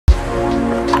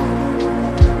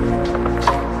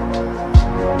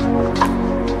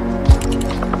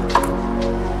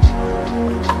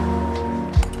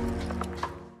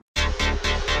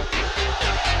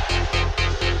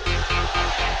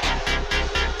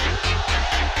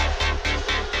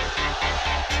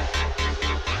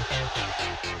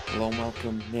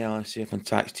Neil, I see from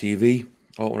Tykes Tv.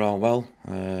 Hope we're all well.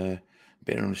 Bit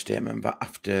of an understatement, but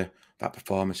after that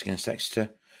performance against Exeter,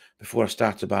 before I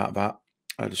start about that,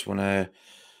 I just want to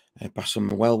pass on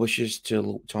my well wishes to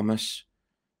Luke Thomas.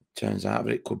 Turns out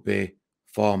that it could be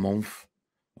 4 months,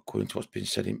 according to what's been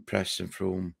said in press and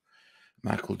from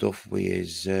Michael Duff with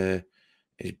his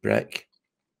break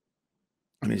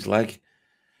on his leg.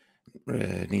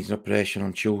 Needs an operation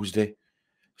on Tuesday.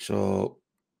 So,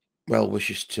 well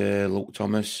wishes to Luke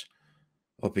Thomas.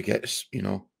 Hope he gets,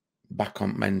 back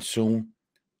on mend soon,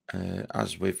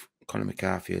 as with Conor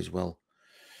McCarthy as well.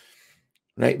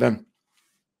 Right then,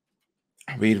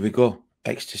 where do we go?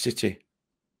 Exeter City.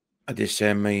 I did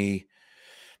say my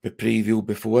preview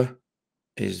before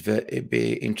is that it'd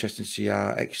be interesting to see how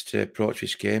Exeter approach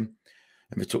this game,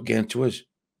 and they took game to us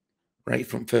right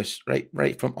from first,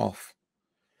 right from off.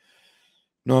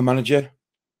 No manager,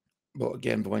 but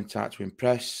again, they went out to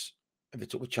impress. And they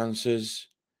took the chances,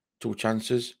 2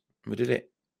 chances, and we did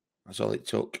it. That's all it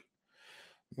took.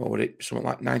 What was it? Something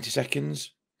like 90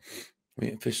 seconds. We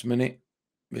hit the first minute.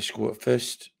 They scored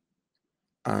first,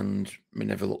 and we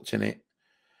never looked in it.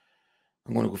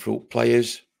 I'm going to go through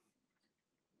players,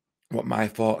 what my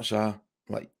thoughts are,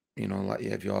 like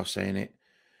if you're saying it.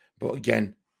 But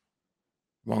again,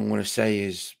 what I'm going to say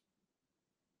is,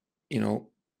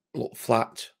 look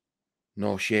flat,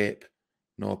 no shape,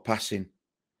 no passing.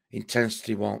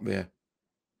 Intensity won't be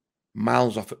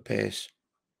miles off at pace,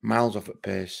 miles off at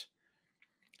pace.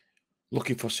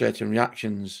 Looking for certain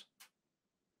reactions.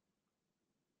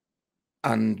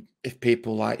 And if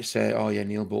people like say, oh yeah,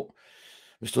 Neil, but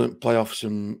we're still in playoffs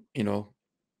and, 5th,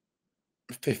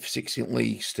 16th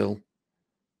league still.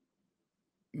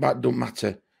 That don't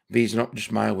matter. These are not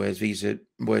just my words. These are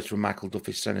words from Michael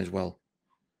Duffy's son as well.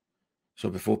 So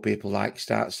before people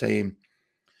start saying,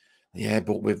 yeah,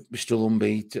 but we're still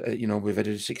unbeaten, we've had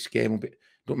a 6 game.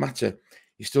 Don't matter.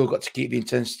 You still got to keep the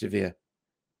intensity there.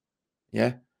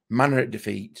 Yeah? Manner at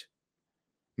defeat.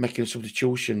 Making a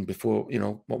substitution before,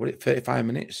 what was it, 35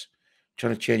 minutes?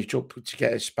 Trying to change it up to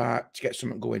get a spark, to get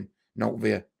something going. Not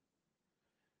there.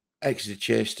 Exeter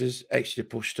chased us. Exeter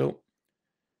pushed up.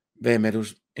 They made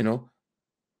us,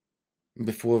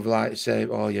 before we say,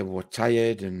 oh yeah, we're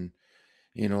tired and,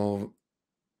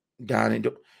 down it.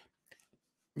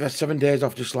 We had 7 days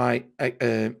off just like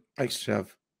Exeter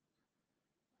have.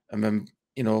 And then,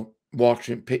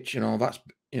 watering pitch and all that's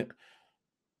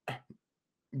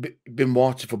been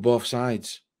water for both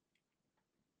sides.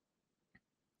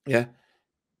 Yeah.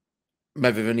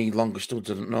 Maybe they need longer studs,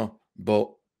 I don't know.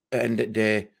 But at the end of the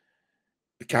day,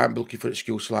 we can't be looking for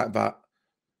excuses like that.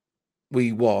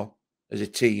 We were, as a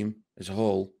team, as a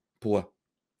whole, poor.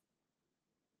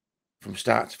 From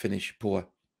start to finish, poor.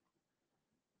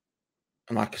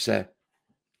 And like I said,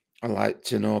 I like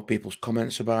to know people's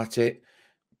comments about it,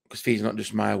 because these are not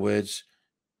just my words.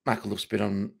 Michael Duff's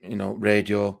been on,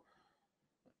 radio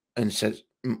and said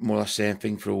more or less the same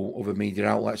thing through other media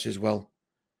outlets as well.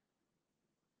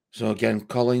 So again,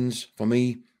 Collins, for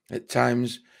me, at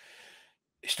times,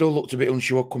 still looked a bit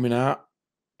unsure coming out,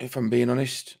 if I'm being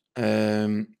honest.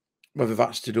 Whether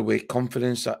that's to do with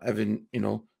confidence, that having,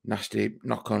 nasty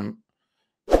knock-on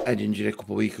head injury a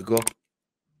couple of weeks ago.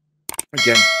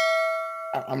 Again,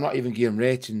 I'm not even giving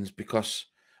ratings because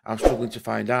I'm struggling to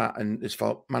find out. And as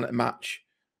for man at the match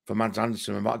for Mads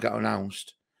Anderson, when that got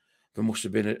announced, there must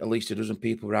have been at least a dozen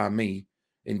people around me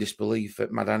in disbelief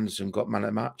that Mads Anderson got man at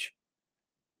the match.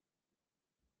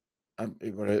 I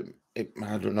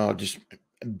don't know, just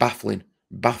baffling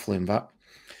that.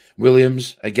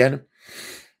 Williams, again,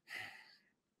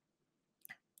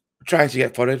 trying to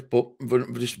get forward, but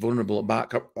just vulnerable at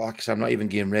back. Like I said, I'm not even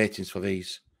giving ratings for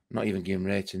these. Not even giving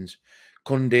ratings.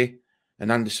 Cundy and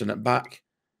Anderson at back.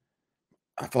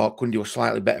 I thought Cundy was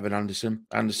slightly better than Anderson.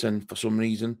 Anderson, for some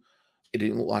reason, it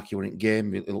didn't look like he were in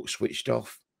game. He looked switched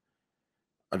off.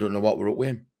 I don't know what we're up with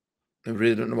him. I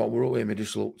really don't know what we're up with him. He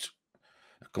just looked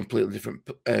a completely different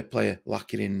player,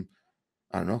 lacking in,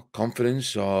 I don't know,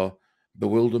 confidence or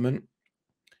bewilderment.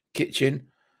 Kitchen,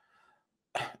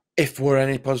 if there were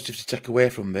any positive to take away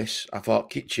from this, I thought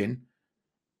Kitchen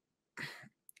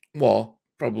was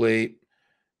probably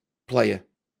player.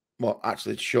 Well,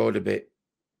 actually, it showed a bit.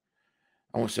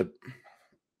 I want to say,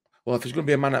 well, if there's going to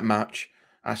be a man at match,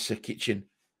 I say Kitchen.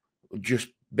 Just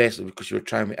basically because we were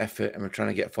trying with effort and we're trying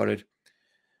to get forward.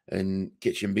 And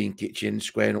Kitchen being Kitchen,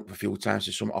 squaring up a few times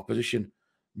to some opposition.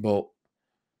 But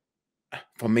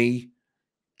for me,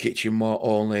 Kitchen more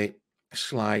only a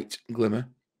slight glimmer.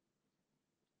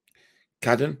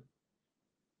 Cadden,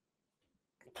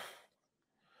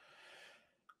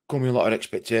 come with a lot of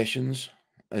expectations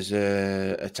as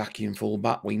a attacking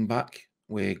fullback, wing back.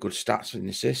 with good stats and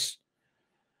assists,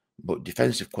 but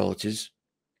defensive qualities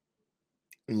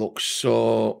look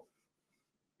so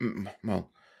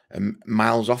well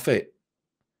miles off it.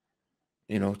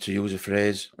 You know, to use a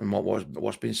phrase, and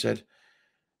what's been said,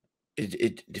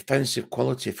 defensive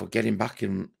quality for getting back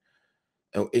in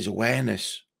his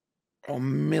awareness or a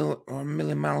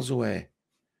million miles away.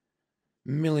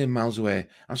 Million miles away.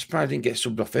 I'm surprised I didn't get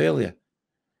subbed off earlier.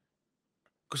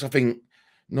 Because I think,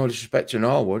 no disrespect to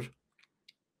Norwood,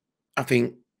 I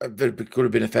think there could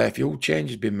have been a fair few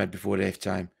changes being made before half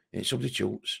time in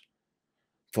substitutes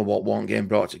for what one game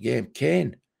brought to game.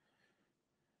 Kane.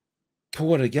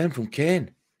 Poor again from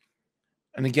Kane.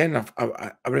 And again, I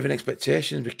have having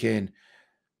expectations with Kane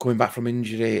coming back from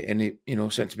injury and he,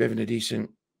 sent to be having a decent,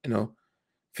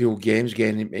 few games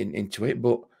getting into it.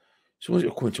 But as soon as it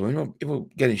was coming to him, he was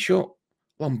getting shut.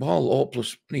 Long ball,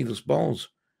 hopeless, needless balls.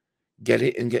 Get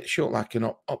it and get shut like an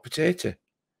hot potato.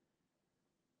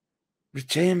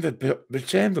 Retain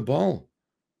the ball.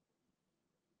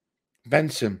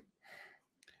 Benson,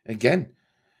 again,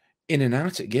 in and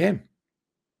out at game.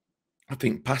 I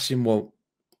think passing was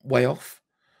way off.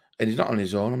 And he's not on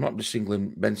his own. I'm not just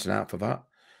singling Benson out for that.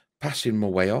 Passing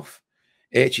was way off.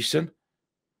 Aitchison,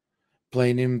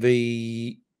 playing in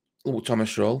the Luke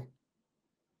Thomas role,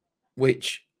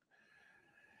 which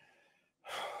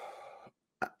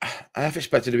I have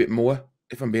expected a bit more,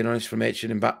 if I'm being honest, from Aitchison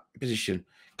in that position,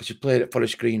 because he played at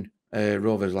Forest Green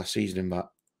Rovers last season in that.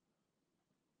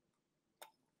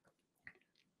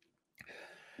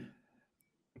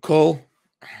 Cole,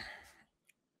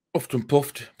 puffed and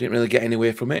puffed, didn't really get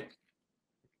anywhere from it.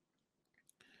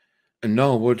 And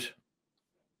Norwood,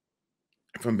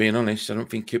 if I'm being honest,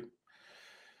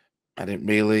 I didn't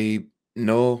really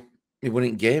know he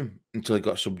wouldn't game until he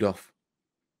got subbed off.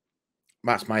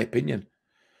 That's my opinion.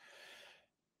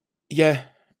 Yeah,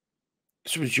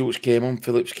 substitutes came on,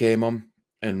 Phillips came on,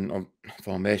 and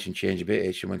formation changed a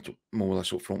bit. She went more or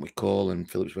less up front with Cole, and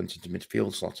Phillips went into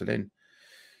midfield, slotted in.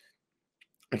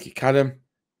 Mickey Cadham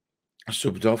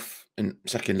subbed off in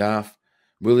second half.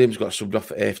 Williams got subbed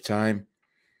off at half time.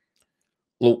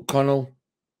 Luke O'Connell,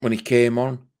 when he came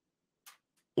on,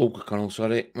 looked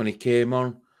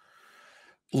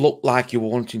like he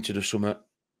was wanting to do something.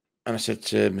 And I said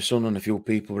to my son and a few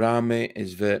people around me,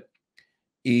 is that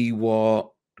he was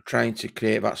trying to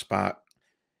create that spark.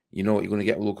 You know what you're going to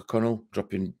get with Luke O'Connell,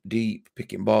 dropping deep,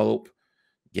 picking ball up,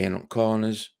 getting on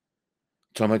corners.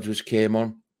 Tom Edwards came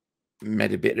on,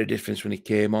 made a bit of a difference when he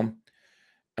came on.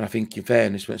 And I think, in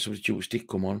fairness, when substitutes did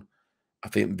come on, I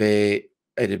think they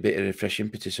had a bit of a fresh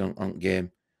impetus on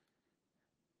game.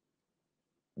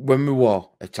 When we were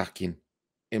attacking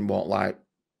in what, like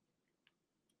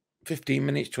 15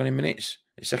 minutes, 20 minutes,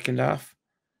 the second half,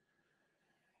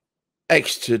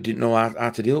 Exeter didn't know how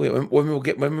to deal with it. When we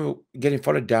were getting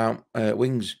forward down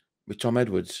wings with Tom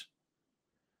Edwards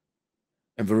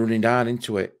and we're running down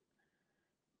into it,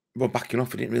 we're backing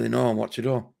off. We didn't really know what to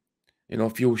do. A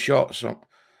few shots. So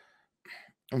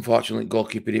unfortunately,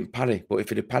 goalkeeper didn't parry. But if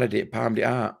he'd have parried it, palmed it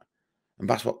out. And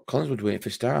that's what Collins were doing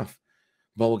first half.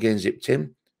 Ball again zipped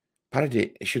in, parried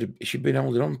it. It should have been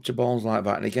holding on to balls like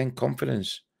that. And again,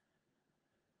 confidence.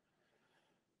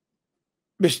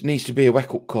 This needs to be a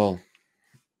wake-up call.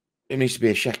 It needs to be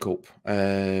a shake-up.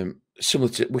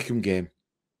 Similar to Wickham game.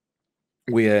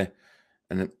 Where,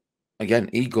 and again,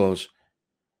 egos.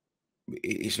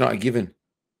 It's not a given.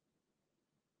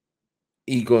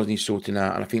 Egos need sorting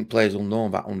out, and I think players will know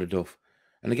that under Duff.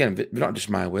 And again, they're not just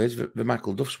my words, they're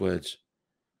Michael Duff's words.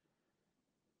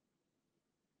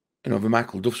 The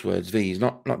Michael Duff's words, these,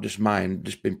 not just mine,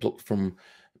 just been plucked from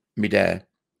mid-air,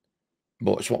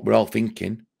 but it's what we're all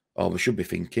thinking, or we should be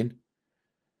thinking.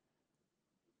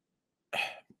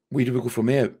 Where do we go from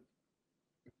here?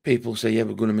 People say, yeah,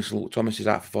 we're going to miss Luke Thomas, he's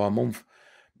out for 4 months.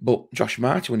 But Josh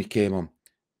Martin, when he came on,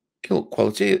 he looked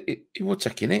quality, he was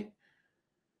taking it.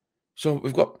 So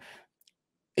we've got,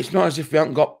 it's not as if we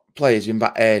haven't got players in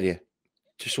that area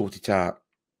to sort it out.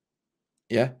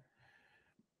 Yeah?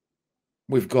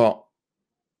 We've got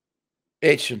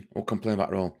Aitchison who can play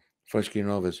that role, Forest Green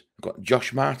Rovers. We've got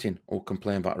Josh Martin who can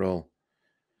play that role.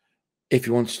 If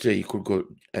you wanted to, you could go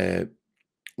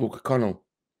Luke O'Connell.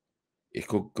 You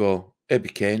could go Eddie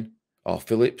Kane or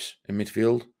Phillips in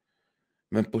midfield. And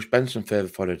then push Benson further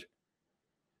forward.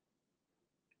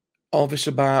 All this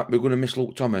about we're going to miss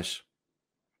Luke Thomas.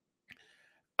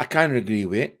 I kind of agree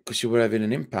with it because he were having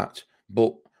an impact.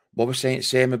 But what we're saying,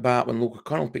 same about when Luke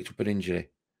O'Connell picked up an injury.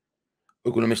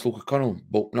 We're going to miss Luke O'Connell.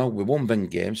 But no, we won them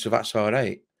games, so that's all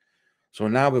right. So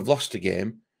now we've lost a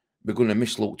game, we're going to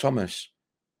miss Luke Thomas.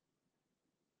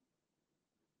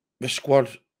 The squad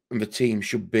and the team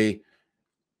should be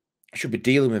should be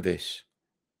dealing with this.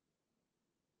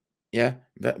 Yeah,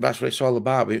 that's what it's all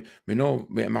about. We know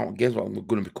the amount of games what are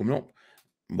going to be coming up.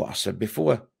 What I said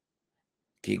before,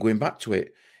 keep going back to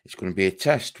it. It's going to be a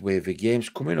test with the games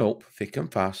coming up thick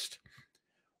and fast.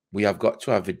 We have got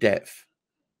to have the depth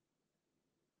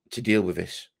to deal with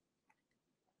this.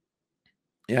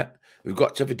 Yeah, we've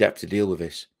got to have the depth to deal with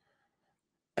this.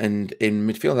 And in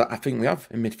midfield, I think we have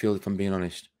in midfield, if I'm being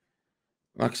honest.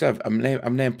 Like I said, I'm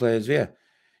named players here.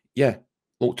 Yeah,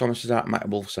 Luke Thomas is out, Matt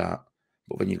Wolf's out.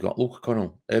 But when you've got Luke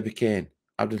O'Connell, Herbie Kane,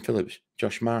 Adam Phillips,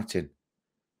 Josh Martin,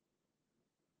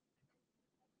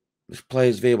 there's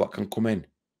players there what can come in.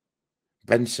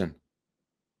 Benson.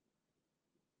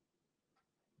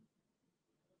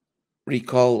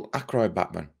 Recall Ackroyd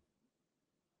Batman.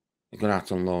 He's gone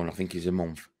out on loan. I think he's a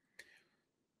month.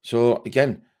 So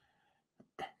again,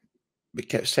 we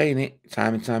kept saying it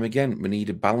time and time again. We need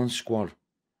a balanced squad.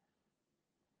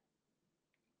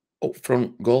 Up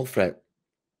front, goal threat.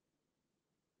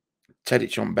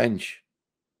 Tedic on bench.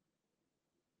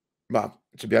 But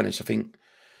to be honest, I think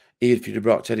even if you'd have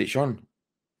brought Tedic on,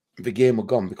 the game were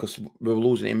gone because we were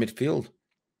losing it in midfield.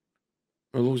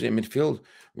 We're losing it in midfield.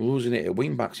 We're losing it at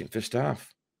wing backs in first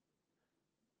half.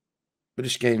 We're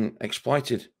just getting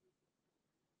exploited.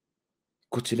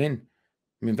 Cutting in.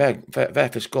 I mean, their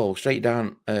first goal, straight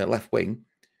down left wing.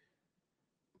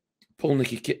 Pull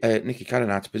Nicky Cannon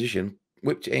out of position,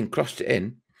 whipped it in, crossed it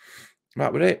in.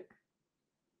 That was it.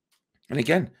 And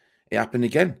again, it happened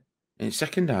again in the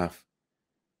second half.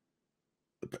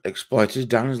 Exploited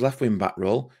down his left wing back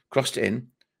roll, crossed it in.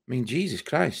 I mean, Jesus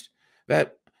Christ. When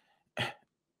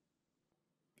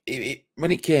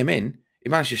it came in, he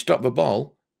managed to stop the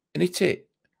ball and hit it.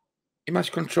 He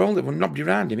managed to control it when nobody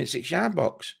around him in 6-yard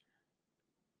box.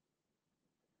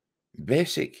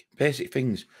 Basic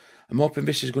things. I'm hoping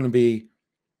this is going to be,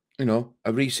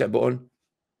 a reset button.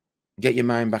 Get your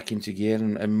mind back into gear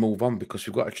and move on because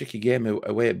we've got a tricky game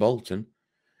away at Bolton.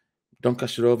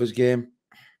 Doncaster Rovers game.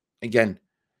 Again,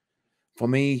 for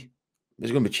me,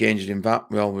 there's going to be changes in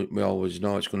that. We always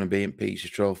know it's going to be in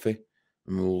Peter's Trophy.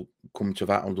 And we'll come to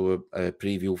that and do a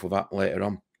preview for that later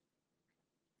on.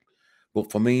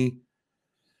 But for me,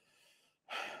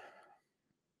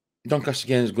 Doncaster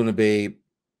game is going to be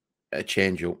a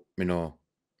change up.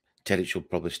 Teddy should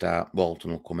probably start.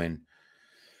 Walton will come in.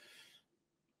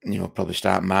 Probably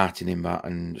start Martin in that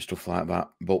and stuff like that.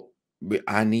 But we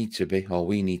need to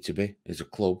be, as a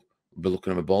club, be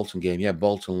looking at a Bolton game. Yeah,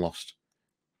 Bolton lost.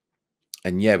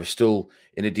 And yeah, we're still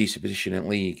in a decent position in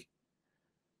league.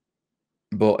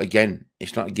 But again,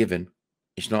 it's not a given.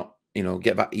 It's not,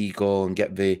 get that ego and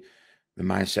get the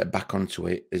mindset back onto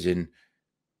it, as in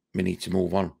we need to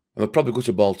move on. And we'll probably go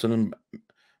to Bolton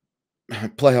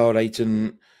and play all right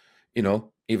and,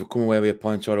 either come away with a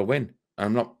point or a win.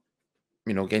 I'm not,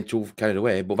 getting too carried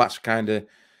away, but that's the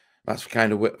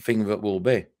kind of thing that will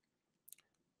be.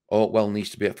 Oakwell needs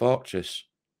to be a fortress.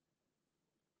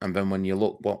 And then when you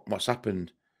look what's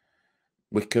happened,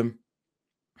 Wickham,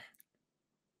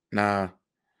 now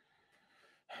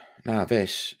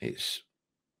this, it's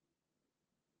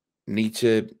need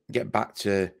to get back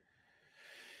to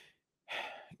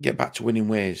winning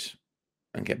ways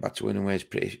and get back to winning ways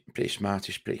pretty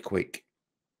smartish, pretty quick.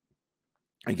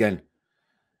 Again,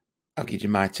 I'll give you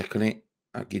my take on it.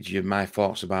 I'll give you my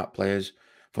thoughts about players.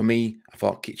 For me, I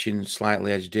thought Kitchen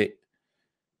slightly edged it.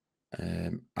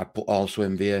 I put also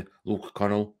in there Luke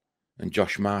O'Connell and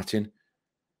Josh Martin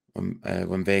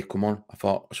when they come on. I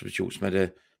thought substitutes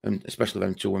made especially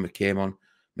them two when they came on,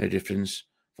 made a difference.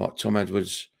 I thought Tom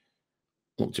Edwards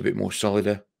looked a bit more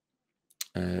solider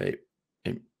in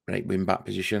right wing back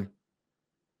position.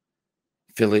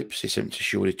 Phillips, he seemed to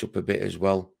shore it up a bit as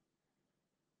well.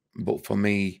 But for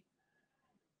me,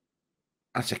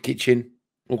 that's a Kitchen,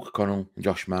 Luke O'Connell and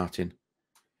Josh Martin.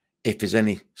 If there's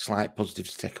any slight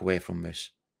positives to take away from this.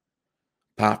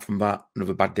 Apart from that,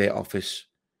 another bad day at office.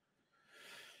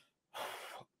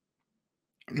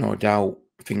 No doubt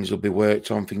things will be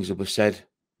worked on, things will be said.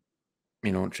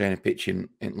 Training pitch in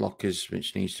lockers,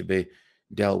 which needs to be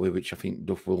dealt with, which I think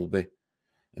Duff will be.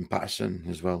 And Patterson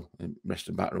as well, and rest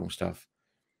of the backroom staff.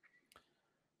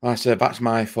 Like I said, that's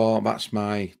my thought, that's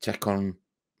my take on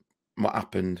what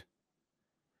happened.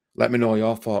 Let me know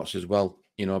your thoughts as well.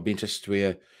 I'd be interested to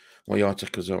hear what your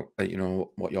takes are,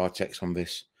 what your takes on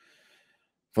this.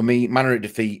 For me, manner of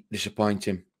defeat,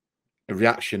 disappointing. A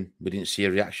reaction, we didn't see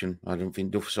a reaction. I don't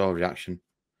think Duff saw a reaction.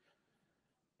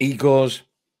 Egos,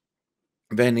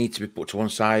 they need to be put to one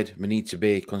side. We need to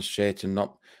be concentrated and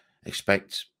not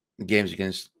expect games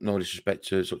against, no disrespect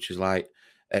to such as like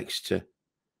Exeter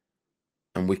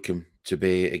and Wickham, to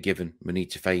be a given. We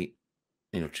need to fight,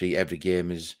 treat every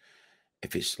game as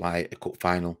if it's like a cup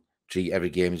final, treat every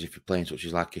game as if you're playing, such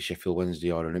as like a Sheffield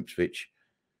Wednesday or an Ipswich.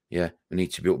 Yeah, we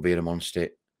need to be up being a monster.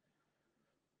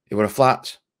 If we're a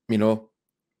flat, you know,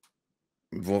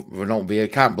 we're not being,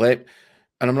 can't blame,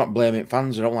 and I'm not blaming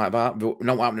fans, I don't like that, but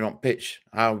not happening on pitch.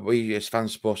 How are we as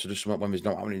fans supposed to do something when there's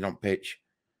not happening on pitch?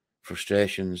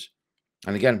 Frustrations.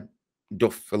 And again,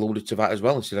 Duff alluded to that as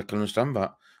well. He said, I can understand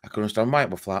that. I can understand why it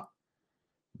was flat.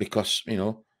 Because, you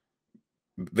know,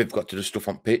 they've got to do stuff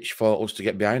on pitch for us to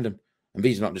get behind them. And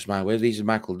these are not just my words, these are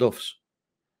Michael Duff's.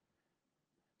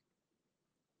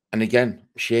 And again,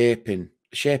 shape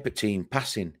a team,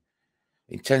 passing,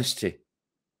 intensity.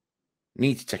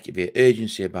 Need to take it a bit,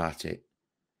 urgency about it.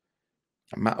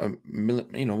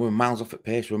 You know, we're miles off at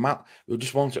pace. We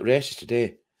just want at races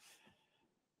today.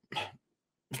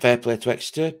 Fair play to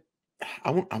Exeter.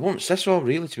 I won't say so,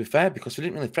 really, to be fair, because they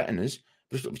didn't really threaten us.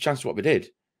 We just took the chance of what we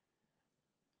did.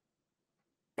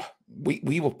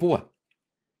 We were poor.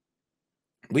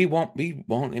 We want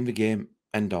in the game,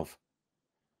 end of.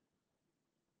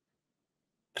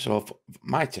 So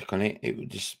my take on it, it would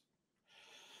just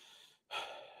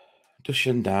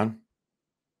shut down,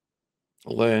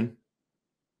 learn,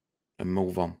 and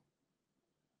move on.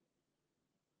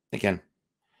 Again,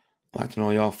 I'd like to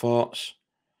know your thoughts.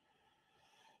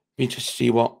 Be interested to see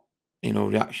what, you know,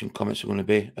 reaction comments are going to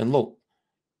be. And look,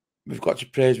 we've got to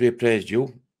praise where praise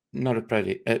due, not a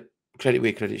credit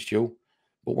where credit's due.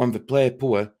 But when we play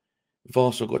poor, we've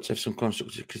also got to have some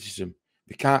constructive criticism.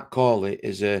 We can't call it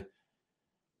as a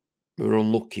we're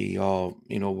unlucky or,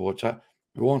 you know, we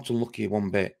weren't unlucky one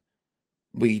bit.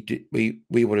 We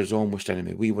were his own worst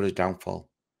enemy. We were his downfall.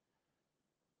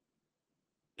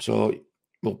 So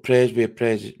we'll praise where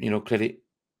praise, you know, credit.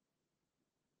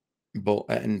 But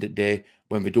at the end of the day,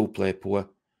 when we do play poor,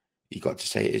 you got to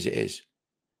say it as it is.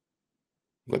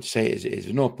 You've got to say it as it is.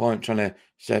 There's no point trying to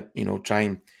say, you know, try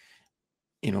and,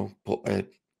 you know, put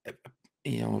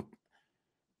you know,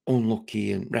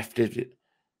 unlucky and ref did it.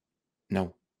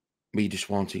 No, we just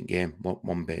wanted game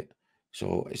one bit.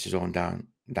 So it's his own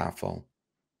downfall.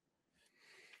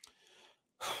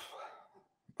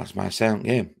 That's my silent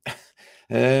game.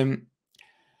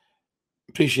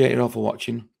 Appreciate it all for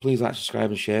watching. Please like, subscribe,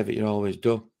 and share that you always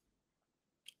do.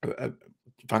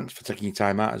 Thanks for taking your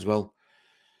time out as well.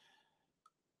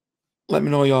 Let me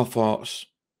know your thoughts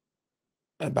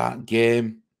about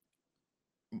game.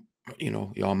 You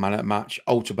know, your man at match,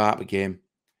 out about the game.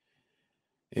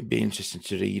 It'd be interesting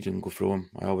to read and go through them.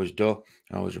 I always do.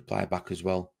 I always reply back as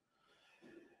well.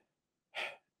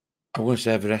 I want to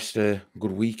say the rest of a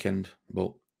good weekend,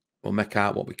 but we'll make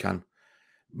out what we can.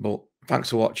 But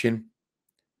thanks for watching.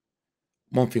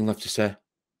 One thing left to say,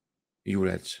 you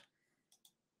Reds.